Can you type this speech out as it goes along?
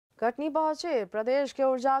कटनी पहुंचे प्रदेश के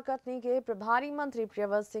ऊर्जा कटनी के प्रभारी मंत्री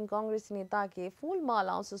प्रियव्रत सिंह कांग्रेस नेता के फूल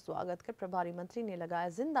मालाओं से स्वागत कर प्रभारी मंत्री ने लगाया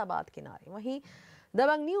जिंदाबाद के नारे। वहीं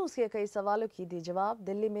दबंग न्यूज के कई सवालों की दी जवाब।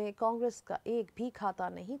 दिल्ली में कांग्रेस का एक भी खाता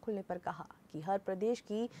नहीं खुलने पर कहा कि हर प्रदेश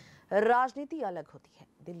की राजनीति अलग होती है।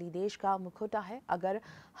 दिल्ली देश का मुखौटा है, अगर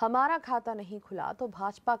हमारा खाता नहीं खुला तो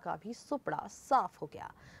भाजपा का भी सुपड़ा साफ हो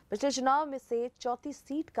गया। पिछले चुनाव में से 34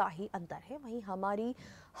 सीट का ही अंतर है, वहीं हमारी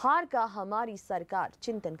हार का हमारी सरकार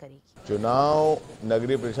चिंतन करेगी। चुनाव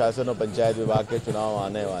नगरीय प्रशासन और पंचायत विभाग के चुनाव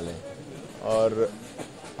आने वाले हैं और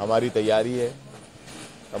हमारी तैयारी है।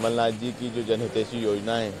 कमलनाथ जी की जो जनहितैषी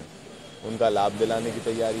योजनाएं हैं उनका लाभ दिलाने की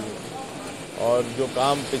तैयारी है और जो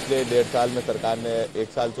काम पिछले 1.5 साल में सरकार ने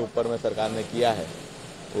 1 साल से ऊपर में सरकार ने किया है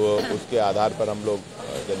वो उसके आधार पर हम लोग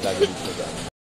जनता के बीच में जाएंगे।